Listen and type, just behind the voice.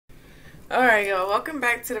Alright, y'all. Welcome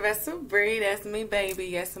back to the Vessel Breed. That's me, baby.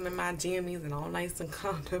 Yes, I'm in my jammies and all nice and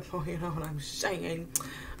comfortable. You know what I'm saying?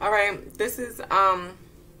 Alright, this is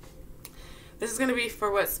gonna be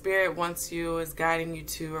for what Spirit wants you, is guiding you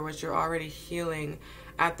to, or what you're already healing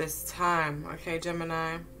at this time. Okay,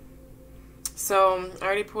 Gemini. So I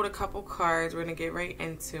already pulled a couple cards. We're gonna get right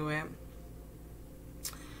into it.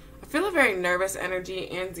 I feel a very nervous energy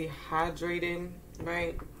and dehydrated,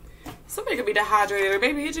 right? Somebody could be dehydrated, or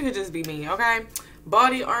maybe it could just be me, okay?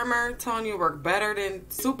 Body armor, telling you work better than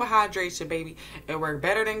super hydration, baby. It work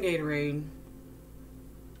better than Gatorade.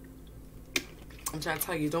 I'm trying to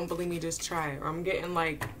tell you, don't believe me, just try it. Or I'm getting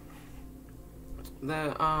like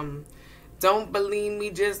the don't believe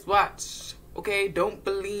me, just watch. Okay, don't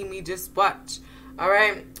believe me, just watch.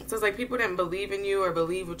 Alright? So it's like people didn't believe in you or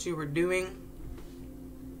believe what you were doing.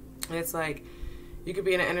 And it's like you could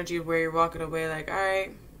be in an energy where you're walking away like,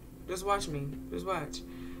 alright, just watch me. Just watch.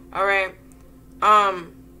 Alright. But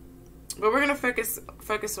we're gonna focus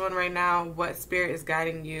on right now what Spirit is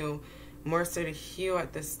guiding you more so to heal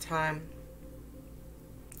at this time.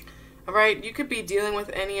 Alright, you could be dealing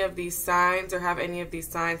with any of these signs or have any of these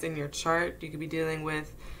signs in your chart. You could be dealing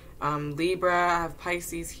with Libra. I have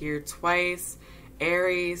Pisces here twice.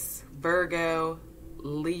 Aries, Virgo,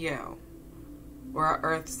 Leo, or an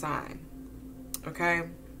earth sign. Okay?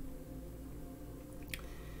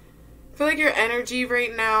 I feel like your energy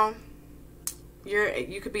right now,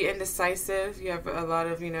 you could be indecisive. You have a lot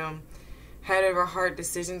of, head over heart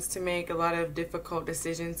decisions to make, a lot of difficult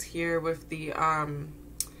decisions here with the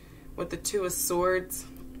Two of Swords.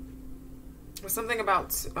 There's something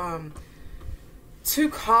about too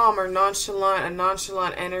calm or nonchalant, a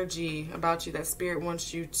nonchalant energy about you that Spirit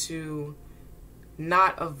wants you to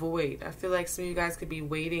not avoid. I feel like some of you guys could be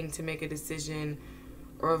waiting to make a decision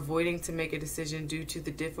or avoiding to make a decision due to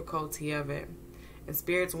the difficulty of it. And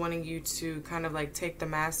Spirit's wanting you to kind of like take the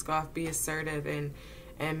mask off, be assertive, and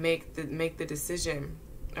make the decision.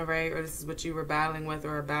 Alright? Or this is what you were battling with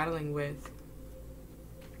or are battling with.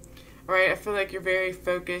 Alright, I feel like you're very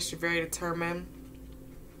focused, you're very determined.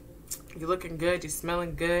 You're looking good, you're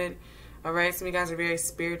smelling good. Alright, some of you guys are very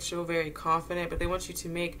spiritual, very confident, but they want you to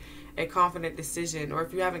make a confident decision. Or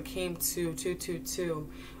if you haven't came to 222,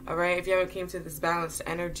 alright, if you haven't came to this balanced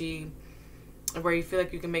energy where you feel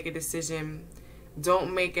like you can make a decision,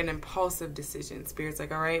 don't make an impulsive decision. Spirit's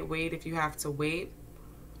like, alright, wait if you have to wait,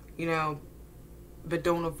 but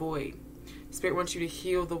don't avoid. Spirit wants you to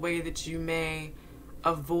heal the way that you may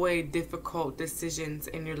avoid difficult decisions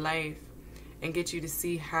in your life and get you to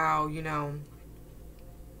see how,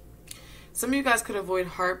 some of you guys could avoid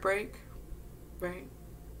heartbreak, right?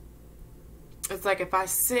 It's like if I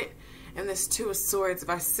sit in this Two of Swords, if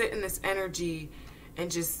I sit in this energy and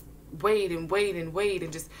just wait and wait and wait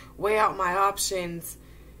and just weigh out my options,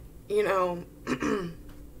 then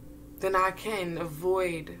I can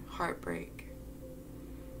avoid heartbreak,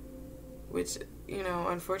 which,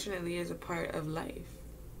 unfortunately is a part of life.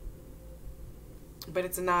 But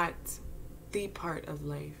it's not the part of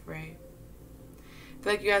life, right? I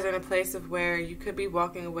feel like you guys are in a place of where you could be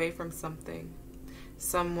walking away from something,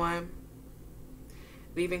 someone,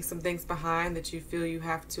 leaving some things behind that you feel you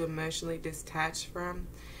have to emotionally detach from.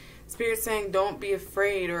 Spirit's saying don't be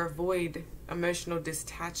afraid or avoid emotional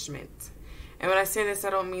detachment. And when I say this, I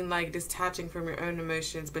don't mean like detaching from your own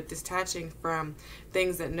emotions, but detaching from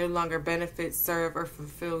things that no longer benefit, serve, or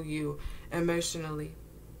fulfill you emotionally.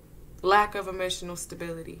 Lack of emotional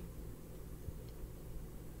stability.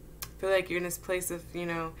 I feel like you're in this place of,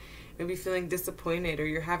 maybe feeling disappointed, or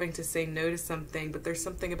you're having to say no to something, but there's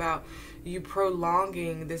something about you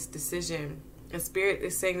prolonging this decision. And Spirit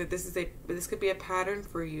is saying that this could be a pattern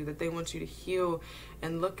for you that they want you to heal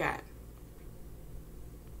and look at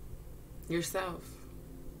yourself,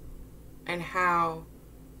 and how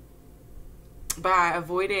by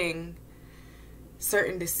avoiding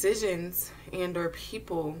certain decisions and or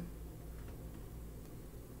people,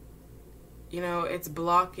 it's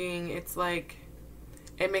blocking, it's like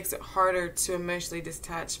it makes it harder to emotionally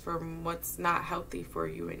detach from what's not healthy for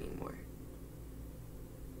you anymore.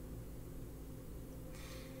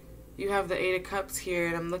 You have the Eight of Cups here,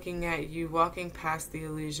 and I'm looking at you walking past the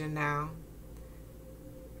illusion now,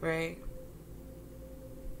 right?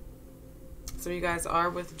 So you guys are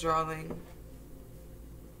withdrawing,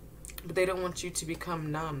 but they don't want you to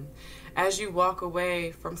become numb. As you walk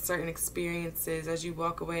away from certain experiences, as you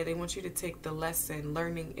walk away, they want you to take the lesson,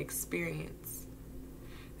 learning experience.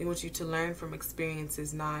 They want you to learn from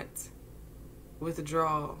experiences, not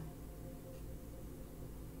withdraw.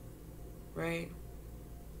 Right?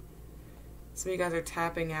 Some of you guys are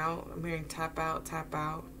tapping out. I'm hearing tap out, tap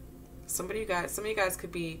out. Some of you guys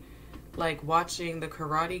could be like watching The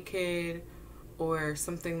Karate Kid or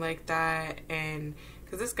something like that. And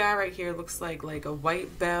because this guy right here looks like a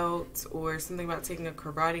white belt, or something about taking a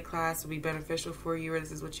karate class will be beneficial for you, or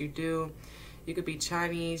this is what you do. You could be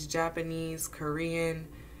Chinese, Japanese, Korean.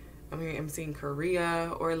 I'm seeing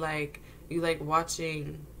Korea, or like you like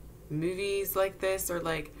watching movies like this, or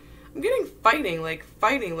like I'm getting fighting,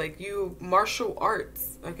 like you martial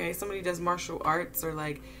arts. Okay, somebody does martial arts, or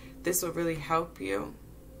like this will really help you.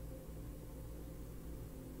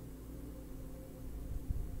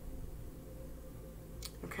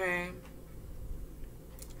 Okay.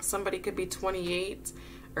 Somebody could be 28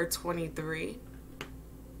 or 23.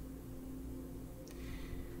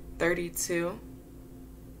 32.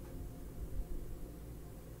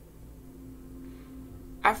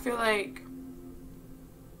 I feel like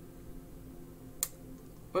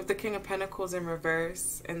with the King of Pentacles in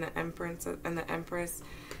reverse and the Empress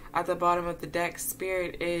at the bottom of the deck,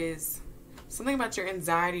 Spirit is something about your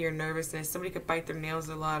anxiety or nervousness. Somebody could bite their nails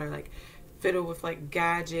a lot, or like fiddle with like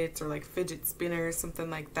gadgets, or like fidget spinners,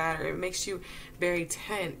 something like that, or it makes you very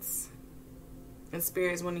tense. And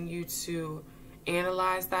Spirit is wanting you to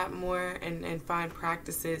analyze that more and find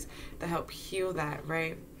practices that help heal that,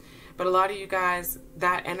 right? But a lot of you guys,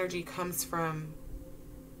 that energy comes from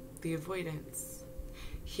the avoidance,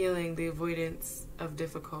 healing the avoidance of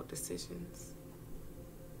difficult decisions.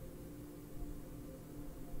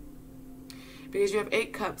 Because you have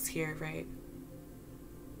 8 cups here, right?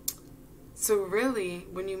 So really,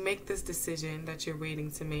 when you make this decision that you're waiting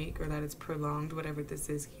to make, or that it's prolonged, whatever this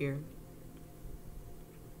is here,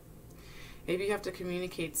 maybe you have to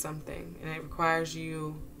communicate something, and it requires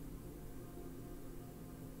you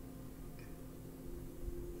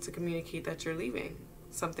to communicate that you're leaving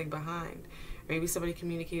something behind. Or maybe somebody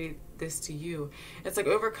communicated this to you. It's like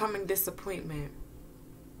overcoming disappointment.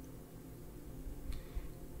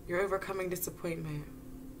 You're overcoming disappointment.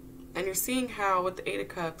 And you're seeing how with the 8 of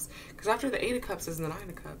Cups, because after the 8 of Cups is the 9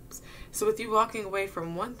 of Cups. So with you walking away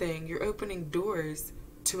from one thing, you're opening doors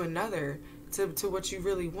to another, to what you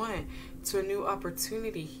really want, to a new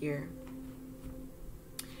opportunity here.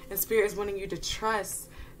 And Spirit is wanting you to trust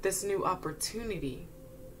this new opportunity.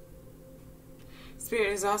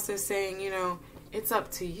 Spirit is also saying, you know, it's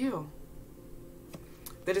up to you.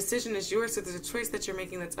 The decision is yours, so there's a choice that you're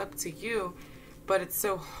making that's up to you. But it's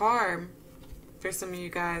so hard for some of you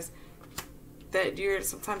guys that you're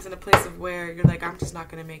sometimes in a place of where you're like, I'm just not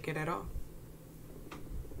going to make it at all.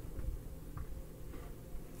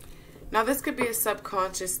 Now, this could be a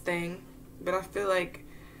subconscious thing, but I feel like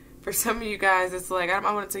for some of you guys, it's like, I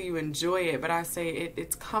want to tell you enjoy it, but I say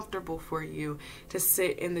it's comfortable for you to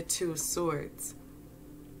sit in the 2 of Swords.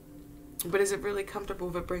 But is it really comfortable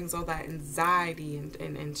if it brings all that anxiety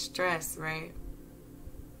and stress, right?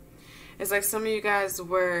 It's like some of you guys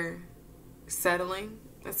were settling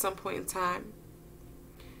at some point in time,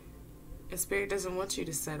 and Spirit doesn't want you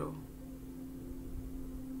to settle.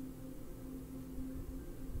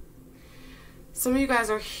 Some of you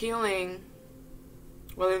guys are healing,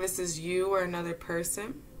 whether this is you or another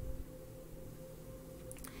person,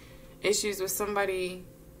 issues with somebody.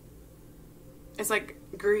 It's like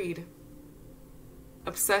greed,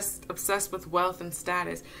 obsessed with wealth and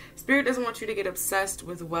status. Spirit doesn't want you to get obsessed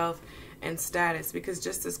with wealth and status, because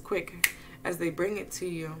just as quick as they bring it to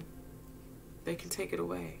you, they can take it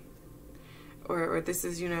away. Or this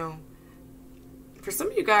is, you know, for some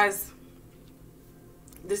of you guys,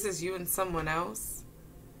 this is you and someone else.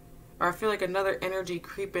 Or I feel like another energy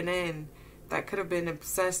creeping in that could have been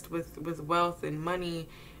obsessed with wealth and money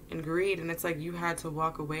and greed, and it's like you had to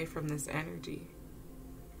walk away from this energy.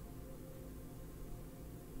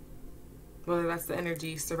 Whether that's the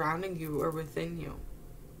energy surrounding you or within you.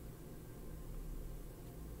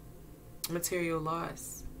 Material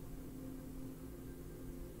loss.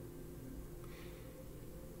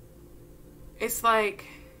 It's like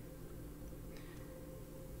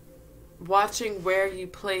watching where you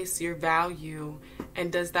place your value,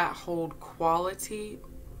 and does that hold quality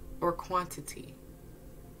or quantity?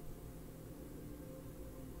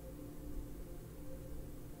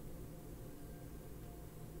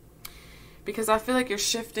 Because I feel like you're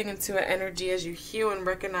shifting into an energy as you heal and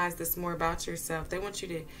recognize this more about yourself. They want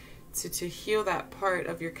you to heal that part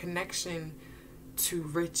of your connection to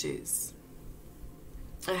riches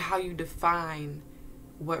and how you define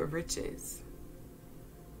what rich is.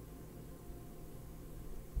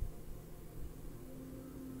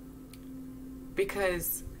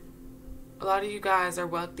 Because a lot of you guys are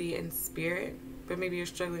wealthy in spirit, but maybe you're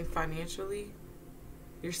struggling financially.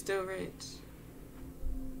 You're still rich.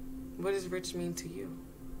 What does rich mean to you?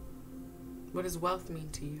 What does wealth mean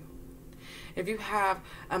to you? If you have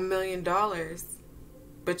 $1 million,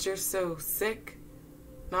 but you're so sick,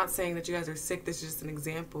 not saying that you guys are sick, this is just an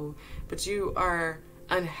example, but you are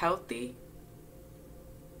unhealthy,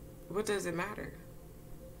 what does it matter?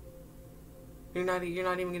 You're not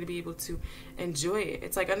even going to be able to enjoy it.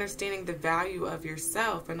 It's like understanding the value of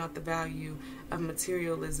yourself and not the value of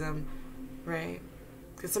materialism, right?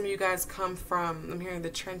 Because some of you guys come from, I'm hearing, the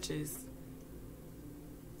trenches.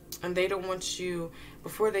 And they don't want you,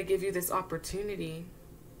 before they give you this opportunity,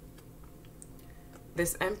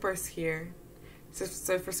 this Empress here.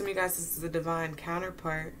 So for some of you guys, this is a divine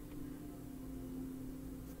counterpart.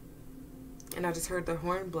 And I just heard the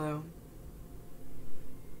horn blow.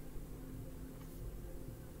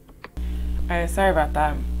 Alright, sorry about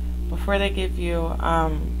that. Before they give you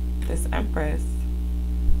this Empress,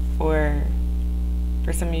 or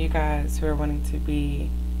for some of you guys who are wanting to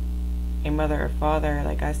be a mother or father,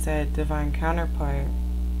 like I said, divine counterpart,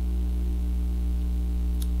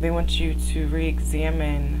 they want you to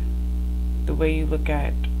re-examine the way you look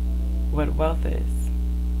at what wealth is.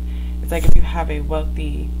 It's like if you have a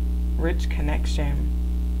wealthy, rich connection,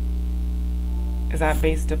 is that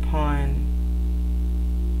based upon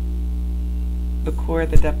the core,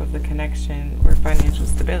 the depth of the connection, or financial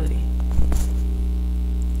stability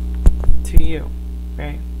to you,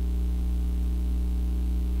 right?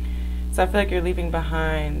 So I feel like you're leaving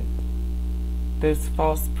behind those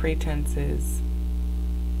false pretenses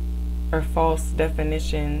or false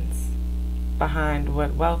definitions behind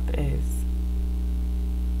what wealth is.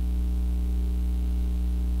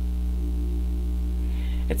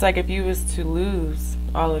 It's like if you was to lose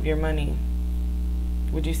all of your money,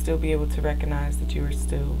 would you still be able to recognize that you are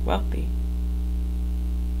still wealthy?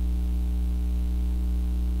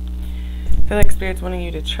 I feel like Spirit's wanting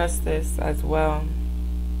you to trust this as well.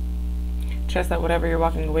 Trust that whatever you're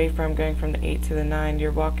walking away from, going from the 8 to the 9,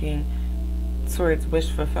 you're walking towards wish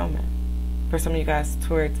fulfillment. For some of you guys,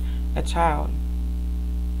 towards a child,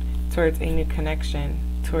 towards a new connection,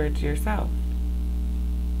 towards yourself.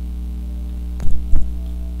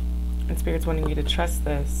 And Spirit's wanting you to trust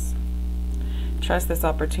this. Trust this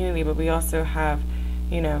opportunity, but we also have,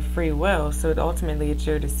 free will, so ultimately it's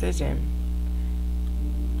your decision,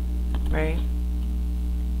 right?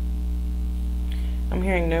 I'm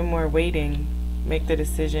hearing no more waiting, make the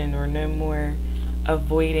decision, or no more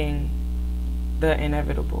avoiding the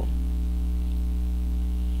inevitable.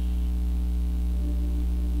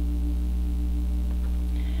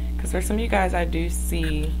 Because for some of you guys, I do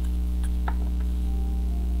see,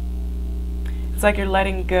 it's like you're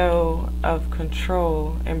letting go of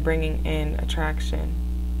control and bringing in attraction,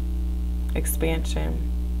 expansion,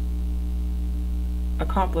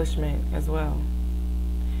 accomplishment as well,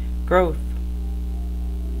 growth.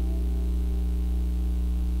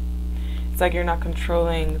 It's like you're not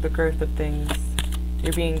controlling the growth of things.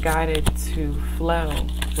 You're being guided to flow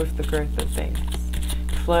with the growth of things,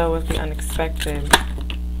 flow with the unexpected.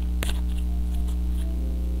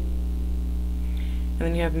 And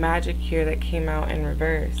then you have magic here that came out in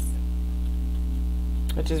reverse,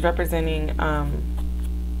 which is representing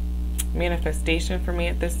manifestation for me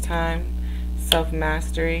at this time,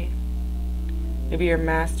 self-mastery. Maybe you're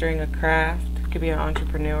mastering a craft, it could be an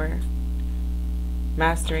entrepreneur,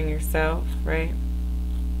 mastering yourself, right?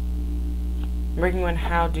 Working on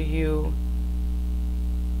how do you,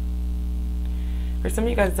 for some of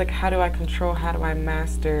you guys, it's like, how do I control, how do I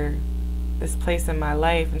master this place in my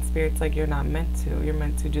life? And Spirit's like, you're not meant to. You're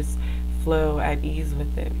meant to just flow at ease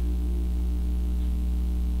with it.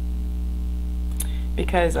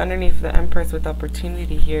 Because underneath the Empress with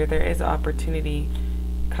opportunity here, there is an opportunity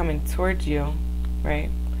coming towards you, right?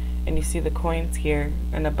 And you see the coins here,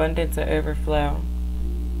 an abundance, an overflow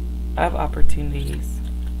of opportunities,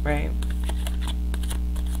 right?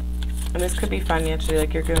 And this could be financially,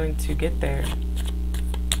 like you're going to get there.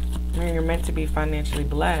 You're meant to be financially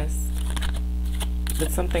blessed. But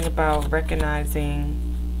something about recognizing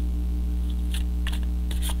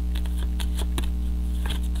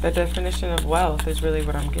the definition of wealth is really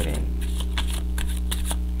what I'm getting.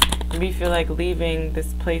 Maybe you feel like leaving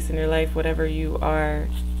this place in your life, whatever you are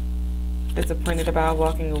disappointed about,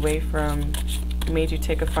 walking away from, made you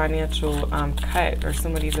take a financial cut, or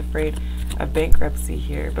somebody's afraid of bankruptcy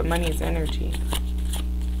here. But money is energy.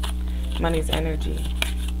 Money's energy.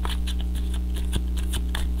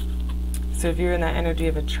 So if you're in that energy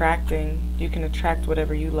of attracting, you can attract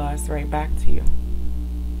whatever you lost right back to you.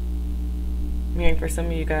 Meaning for some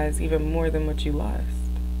of you guys, even more than what you lost.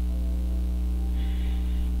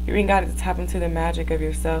 You're being guided to tap into the magic of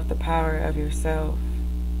yourself, the power of yourself.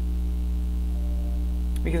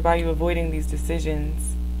 Because by you avoiding these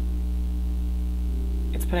decisions,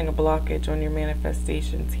 it's putting a blockage on your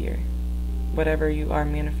manifestations here. Whatever you are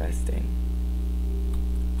manifesting.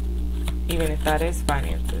 Even if that is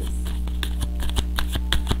finances.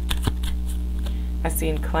 I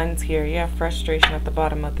seen cleanse here. You have frustration at the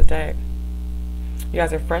bottom of the deck. You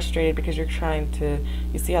guys are frustrated because you're trying to,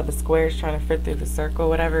 you see how the square is trying to fit through the circle?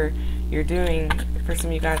 Whatever you're doing, for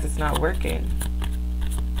some of you guys, it's not working.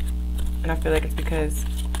 And I feel like it's because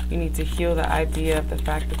you need to heal the idea of the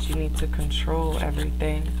fact that you need to control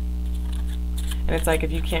everything. And it's like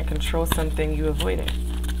if you can't control something, you avoid it.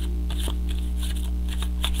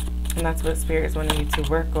 And that's what Spirit is wanting you to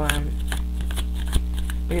work on.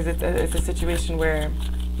 Because it's a situation where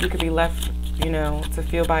you could be left, you know, to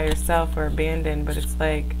feel by yourself or abandoned, but it's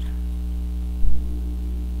like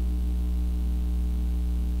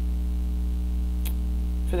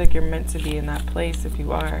I feel like you're meant to be in that place if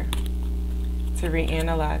you are, to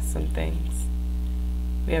reanalyze some things.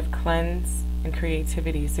 We have cleanse and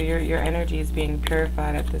creativity. So your energy is being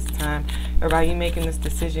purified at this time. Or by you making this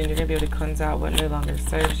decision, you're going to be able to cleanse out what no longer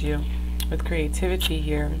serves you. With creativity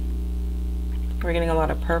here, we're getting a lot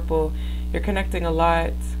of purple. You're connecting a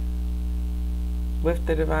lot with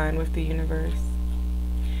the divine, with the universe.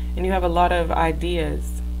 And you have a lot of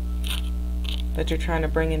ideas that you're trying to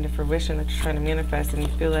bring into fruition, that you're trying to manifest. And you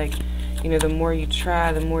feel like, you know, the more you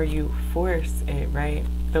try, the more you force it, right?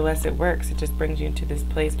 The less it works. It just brings you into this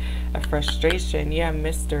place of frustration. Yeah,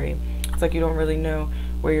 mystery. It's like you don't really know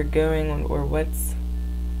where you're going or what's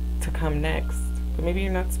to come next. But maybe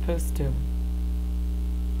you're not supposed to.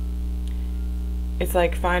 It's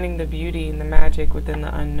like finding the beauty and the magic within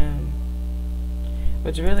the unknown.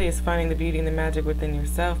 Which really is finding the beauty and the magic within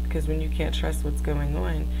yourself, because when you can't trust what's going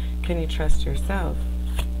on, can you trust yourself?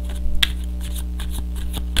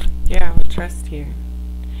 Yeah, with trust here.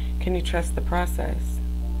 Can you trust the process?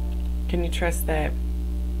 Can you trust that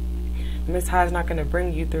Miss High is not going to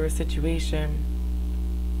bring you through a situation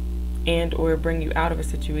and or bring you out of a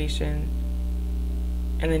situation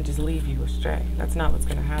and then just leave you astray? That's not what's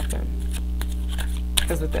going to happen.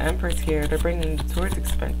 Because with the Empress here, they're bringing you towards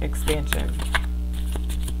expansion.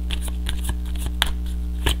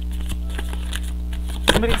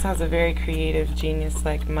 Somebody else has a very creative genius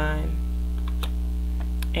like mine.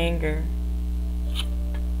 Anger.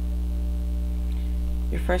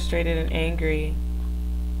 You're frustrated and angry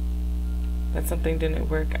that something didn't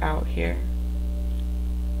work out here.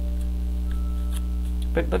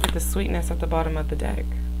 But look at the sweetness at the bottom of the deck.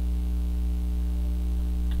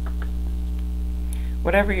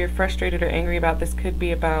 Whatever you're frustrated or angry about, this could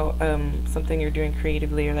be about something you're doing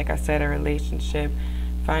creatively, or like I said, a relationship,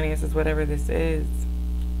 finances, whatever this is.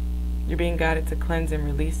 You're being guided to cleanse and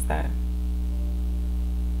release that.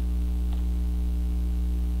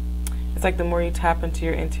 It's like the more you tap into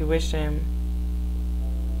your intuition,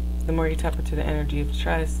 the more you tap into the energy of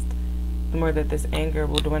trust, the more that this anger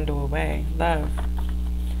will dwindle away. Love.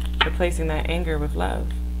 Replacing that anger with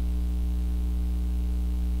love.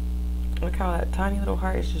 Look how that tiny little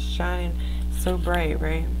heart is just shining so bright,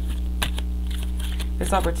 right?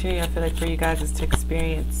 This opportunity, I feel like, for you guys is to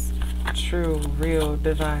experience true, real,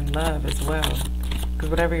 divine love as well. Because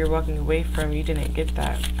whatever you're walking away from, you didn't get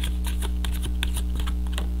that.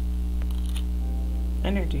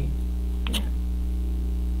 Energy. Yeah.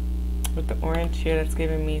 With the orange here, that's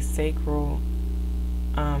giving me sacral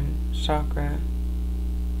chakra.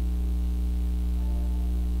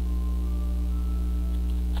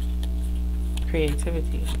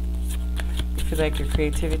 Creativity. You feel like your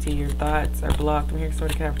creativity, your thoughts are blocked. I'm hearing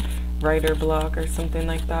sort of kind of writer block or something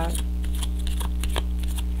like that.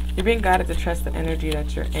 You're being guided to trust the energy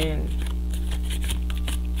that you're in.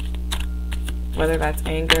 Whether that's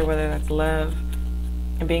anger, whether that's love,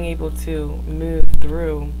 and being able to move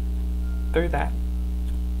through that.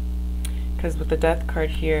 Because with the Death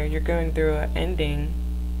card here, you're going through an ending.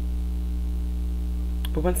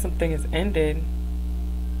 But when something is ended,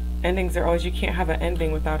 endings are always, you can't have an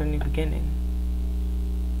ending without a new beginning.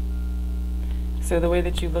 So the way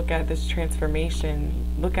that you look at this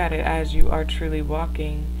transformation, look at it as you are truly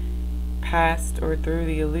walking past or through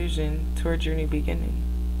the illusion towards your new beginning.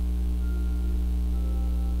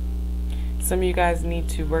 Some of you guys need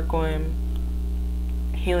to work on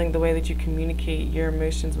healing the way that you communicate your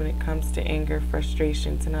emotions when it comes to anger,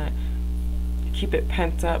 frustration, to not keep it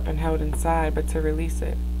pent up and held inside, but to release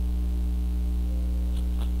it.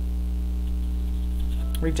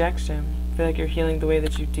 Rejection. I feel like you're healing the way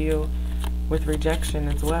that you deal with rejection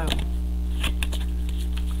as well.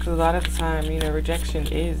 Because a lot of the time, you know, rejection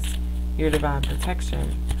is your divine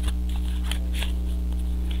protection.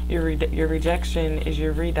 Your rejection is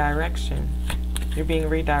your redirection. You're being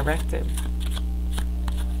redirected.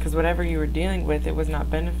 Because whatever you were dealing with, it was not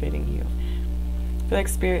benefiting you. I feel like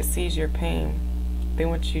Spirit sees your pain. They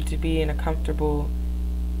want you to be in a comfortable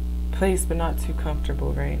place, but not too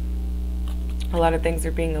comfortable, right? A lot of things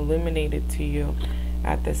are being illuminated to you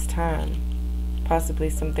at this time. Possibly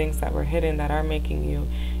some things that were hidden that are making you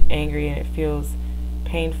angry, and it feels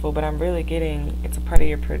painful, but I'm really getting it's a part of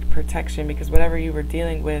your protection, because whatever you were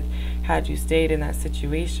dealing with, had you stayed in that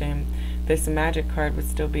situation, this Magic card would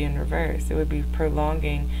still be in reverse. It would be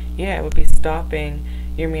prolonging, it would be stopping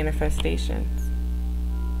your manifestations.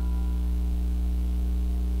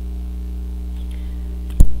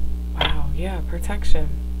 Wow, yeah, protection.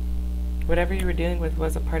 Whatever you were dealing with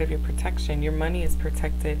was a part of your protection. Your money is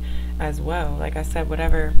protected as well. Like I said,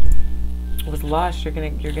 whatever was lost, you're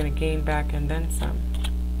gonna gain back and then some.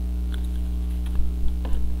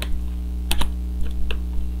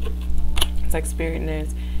 It's like Spirit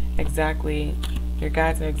knows exactly, your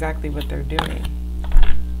guides know exactly what they're doing.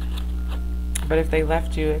 But if they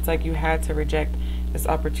left you, it's like you had to reject this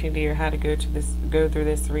opportunity, or had to go through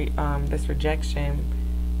this rejection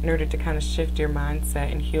in order to kind of shift your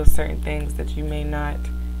mindset and heal certain things that you may not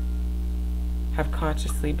have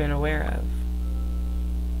consciously been aware of.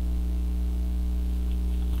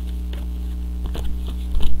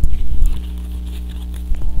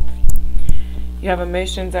 You have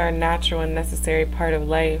emotions are a natural and necessary part of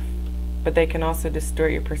life, but they can also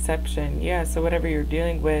distort your perception. Yeah, so whatever you're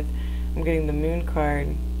dealing with, I'm getting the Moon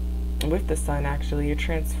card with the Sun, actually. You're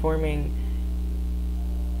transforming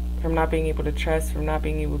from not being able to trust, from not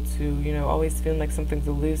being able to, always feeling like something's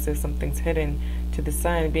elusive, something's hidden, to the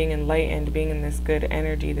Sun, being enlightened, being in this good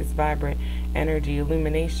energy, this vibrant energy,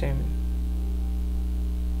 illumination.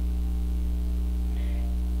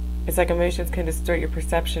 It's like emotions can distort your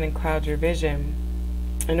perception and cloud your vision.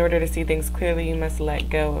 In order to see things clearly, you must let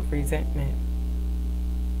go of resentment.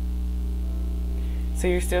 So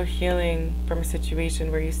you're still healing from a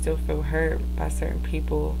situation where you still feel hurt by certain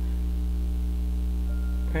people,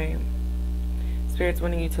 right? Spirit's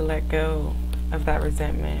wanting you to let go of that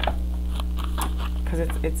resentment, because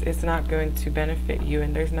it's not going to benefit you,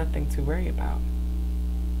 and there's nothing to worry about.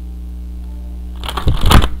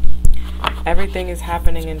 Everything is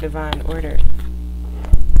happening in divine order.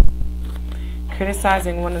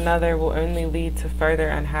 Criticizing one another will only lead to further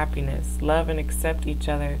unhappiness. Love and accept each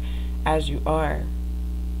other as you are,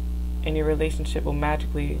 and your relationship will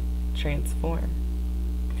magically transform.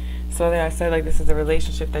 So that I said, like, this is a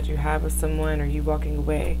relationship that you have with someone, or you walking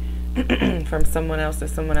away from someone else to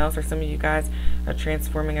someone else, or some of you guys are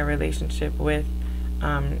transforming a relationship with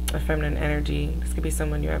a feminine energy. This could be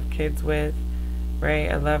someone you have kids with,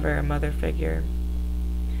 right? A lover, a mother figure.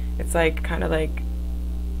 It's like kind of like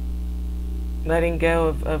letting go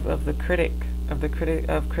of the critic, of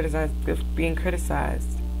being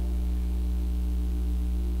criticized.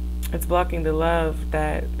 It's blocking the love,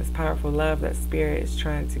 this powerful love that Spirit is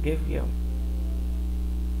trying to give you.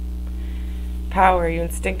 Power, you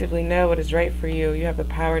instinctively know what is right for you. You have the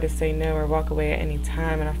power to say no or walk away at any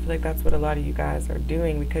time, and I feel like that's what a lot of you guys are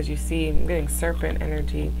doing, because you see, I'm getting serpent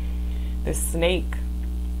energy, this snake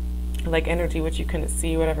like energy, which you couldn't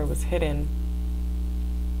see, whatever was hidden.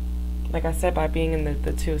 Like I said, by being in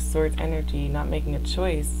the Two of Swords energy, not making a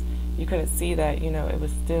choice, you couldn't see that, it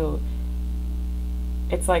was still,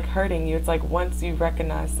 it's like hurting you. It's like once you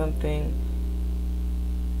recognize something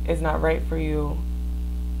is not right for you,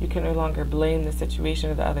 you can no longer blame the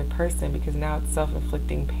situation or the other person, because now it's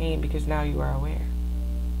self-inflicting pain, because now you are aware.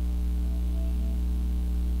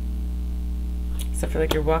 So I feel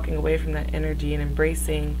like you're walking away from that energy and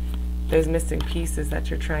embracing those missing pieces that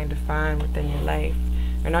you're trying to find within your life,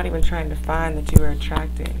 or not even trying to find, that you are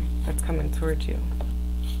attracting, that's coming towards you.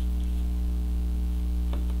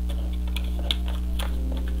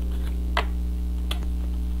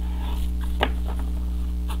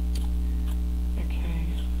 Okay.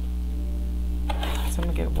 So I'm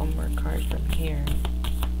going to get one more card from here.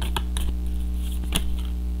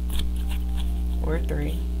 Or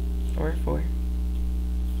 3. Or 4.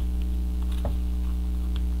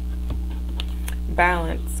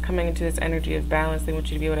 Balance, coming into this energy of balance. They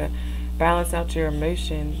want you to be able to balance out your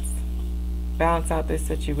emotions, balance out this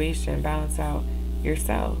situation, balance out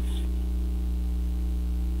yourself.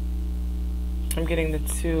 I'm getting the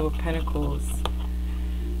Two of Pentacles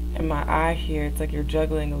in my eye here. It's like you're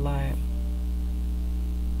juggling a lot,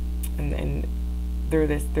 and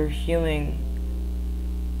through healing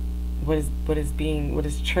what is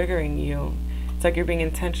triggering you. It's like you're being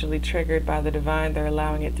intentionally triggered by the divine. They're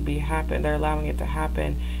allowing it to happen. They're allowing it to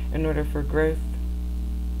happen in order for growth.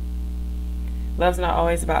 Love's not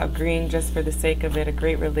always about agreeing just for the sake of it. A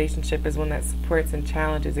great relationship is one that supports and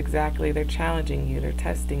challenges. Exactly. They're challenging you. They're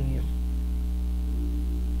testing you.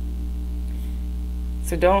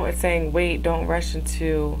 So it's saying wait, don't rush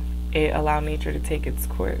into it. Allow nature to take its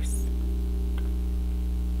course.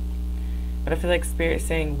 But I feel like Spirit is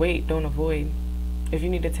saying wait, don't avoid. If you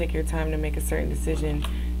need to take your time to make a certain decision,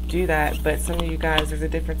 do that. But some of you guys, there's a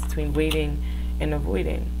difference between waiting and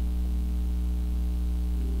avoiding.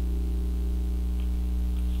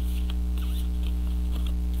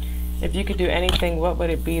 If you could do anything, what would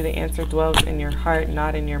it be? The answer dwells in your heart,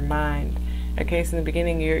 not in your mind. Okay, so in the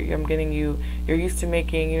beginning, you're used to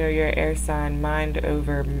making, your air sign, mind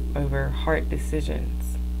over heart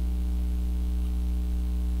decisions.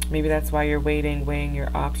 Maybe that's why you're weighing your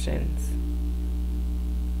options.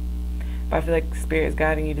 But I feel like Spirit is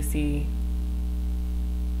guiding you to see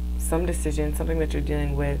some decision, something that you're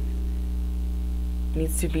dealing with,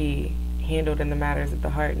 needs to be handled in the matters of the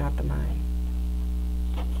heart, not the mind.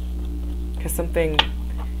 Because something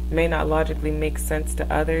may not logically make sense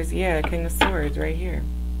to others. Yeah, King of Swords right here.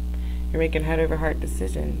 You're making head over heart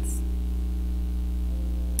decisions.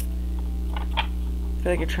 I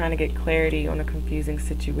feel like you're trying to get clarity on a confusing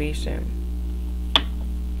situation.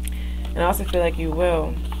 And I also feel like you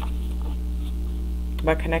will,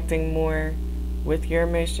 by connecting more with your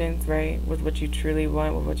emotions, right? With what you truly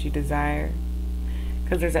want, with what you desire.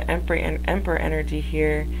 Because there's an emperor energy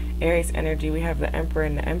here, Aries energy. We have the Emperor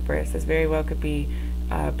and the Empress. This very well could be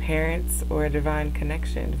parents or a divine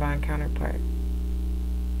connection, divine counterpart.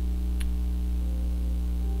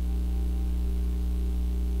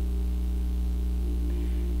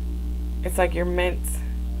 It's like you're meant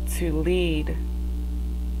to lead.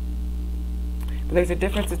 But there's a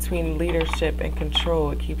difference between leadership and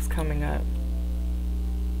control. It keeps coming up.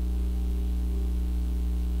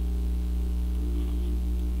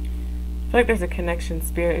 I feel like there's a connection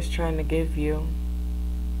Spirit is trying to give you,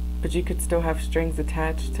 but you could still have strings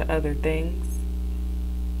attached to other things.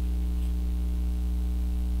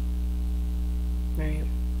 Right?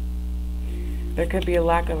 There could be a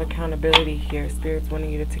lack of accountability here. Spirit's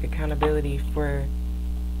wanting you to take accountability for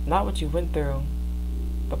not what you went through,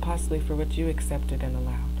 but possibly for what you accepted and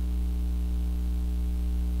allowed.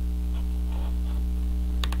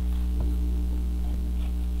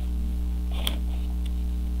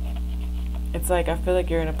 It's like, I feel like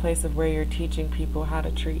you're in a place of where you're teaching people how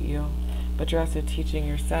to treat you, but you're also teaching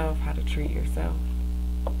yourself how to treat yourself.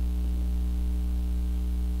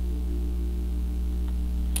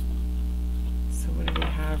 So what do we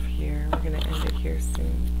have here? We're going to end it here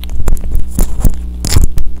soon.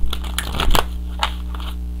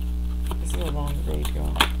 This is a long read,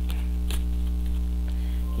 y'all.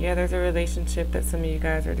 Yeah, there's a relationship that some of you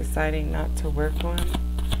guys are deciding not to work on.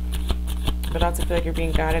 But I also feel like you're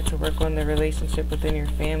being guided to work on the relationship within your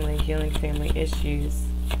family, healing family issues.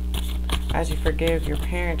 As you forgive your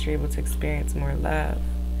parents, you're able to experience more love.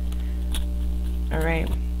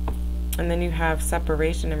 Alright. And then you have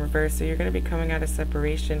separation in reverse. So you're going to be coming out of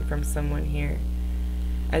separation from someone here.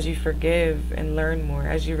 As you forgive and learn more.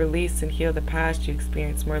 As you release and heal the past, you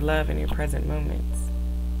experience more love in your present moments.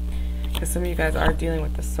 Because some of you guys are dealing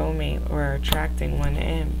with a soulmate or attracting one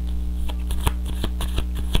in.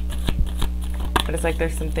 But it's like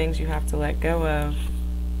there's some things you have to let go of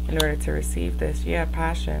in order to receive this. Yeah,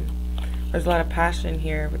 passion. There's a lot of passion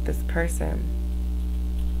here with this person,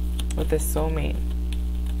 with this soulmate.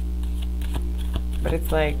 But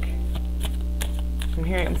it's like,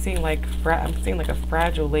 I'm seeing like a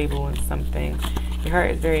fragile label on something. Your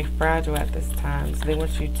heart is very fragile at this time, so they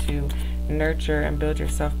want you to nurture and build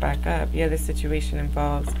yourself back up. Yeah, this situation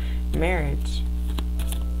involves marriage.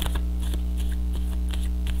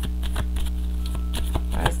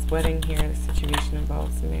 Wedding here, the situation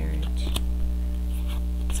involves marriage.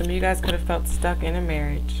 Some of you guys could have felt stuck in a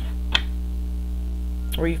marriage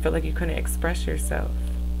where you felt like you couldn't express yourself.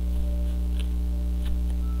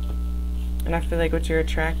 And I feel like what you're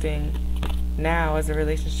attracting now is a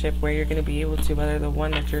relationship where you're going to be able to, whether the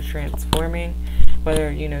one that you're transforming,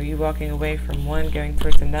 whether, you walking away from one, going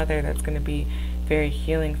towards another, that's going to be very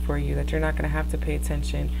healing for you, that you're not going to have to pay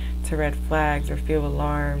attention to red flags or feel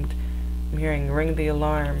alarmed. I'm hearing ring the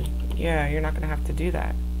alarm. Yeah, you're not going to have to do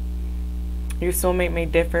that. Your soulmate may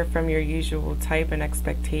differ from your usual type and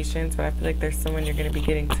expectations, but I feel like there's someone you're going to be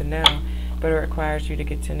getting to know, but it requires you to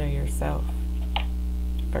get to know yourself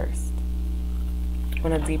first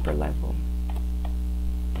on a deeper level.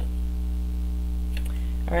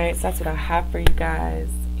 Alright, so that's what I have for you guys,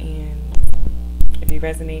 and if you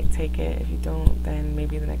resonate, take it. If you don't, then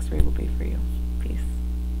maybe the next read will be for you.